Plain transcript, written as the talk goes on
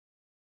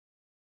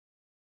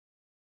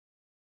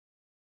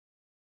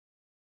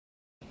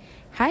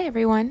Hi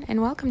everyone,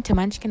 and welcome to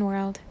Munchkin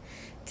World.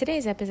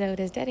 Today's episode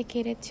is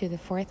dedicated to the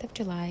 4th of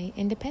July,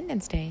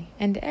 Independence Day,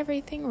 and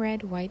everything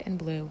red, white, and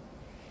blue.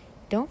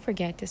 Don't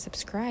forget to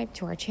subscribe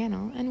to our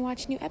channel and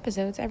watch new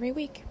episodes every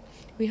week.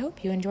 We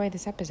hope you enjoy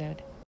this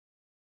episode.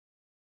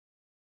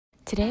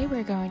 Today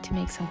we're going to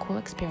make some cool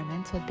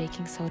experiments with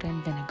baking soda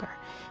and vinegar.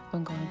 We're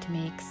going to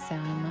make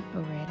some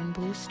red and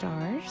blue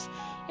stars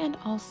and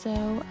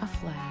also a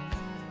flag.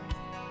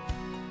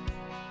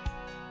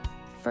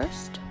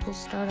 First, we'll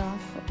start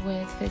off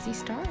with Fizzy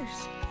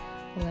Stars.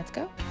 Let's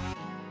go.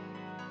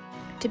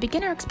 To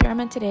begin our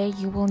experiment today,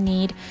 you will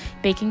need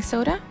baking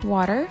soda,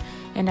 water,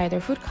 and either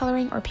food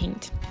coloring or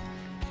paint.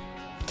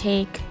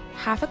 Take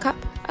half a cup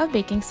of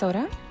baking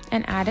soda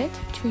and add it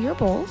to your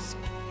bowls.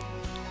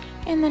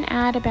 And then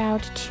add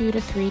about 2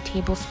 to 3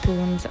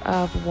 tablespoons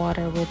of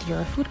water with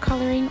your food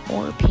coloring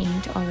or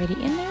paint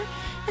already in there,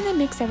 and then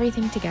mix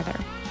everything together.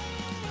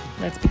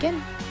 Let's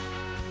begin.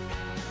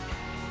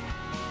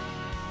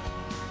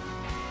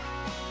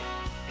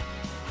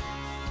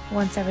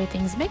 Once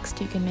everything's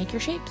mixed, you can make your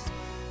shapes.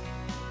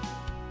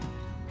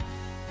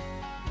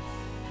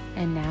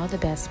 And now the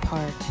best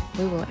part.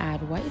 We will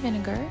add white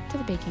vinegar to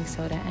the baking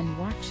soda and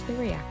watch the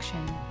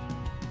reaction.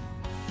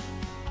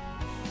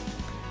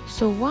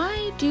 So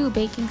why do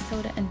baking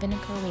soda and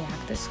vinegar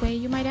react this way,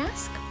 you might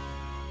ask?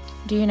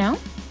 Do you know?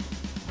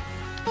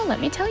 Well, let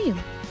me tell you.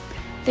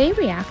 They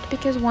react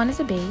because one is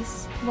a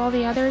base while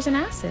the other is an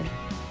acid.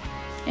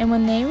 And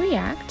when they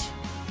react,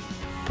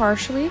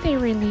 partially they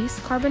release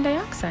carbon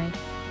dioxide.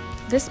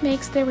 This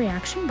makes the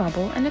reaction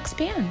bubble and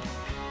expand,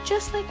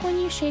 just like when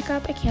you shake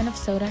up a can of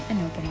soda and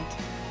open it.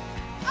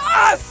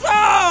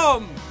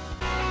 Awesome!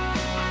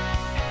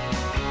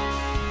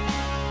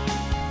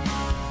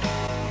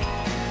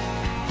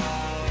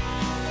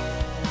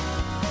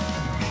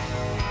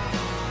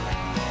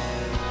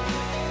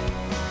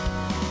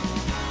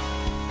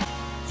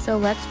 So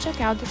let's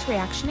check out this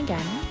reaction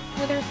again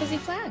with our Fizzy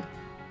Flag.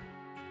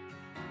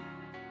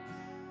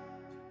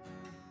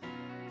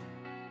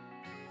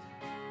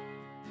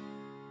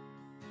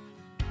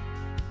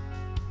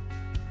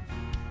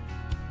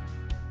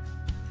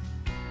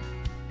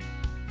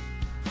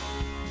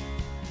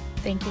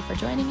 Thank you for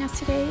joining us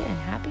today, and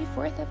happy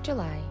 4th of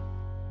July.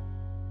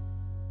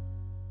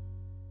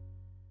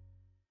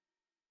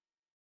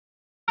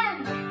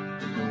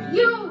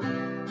 You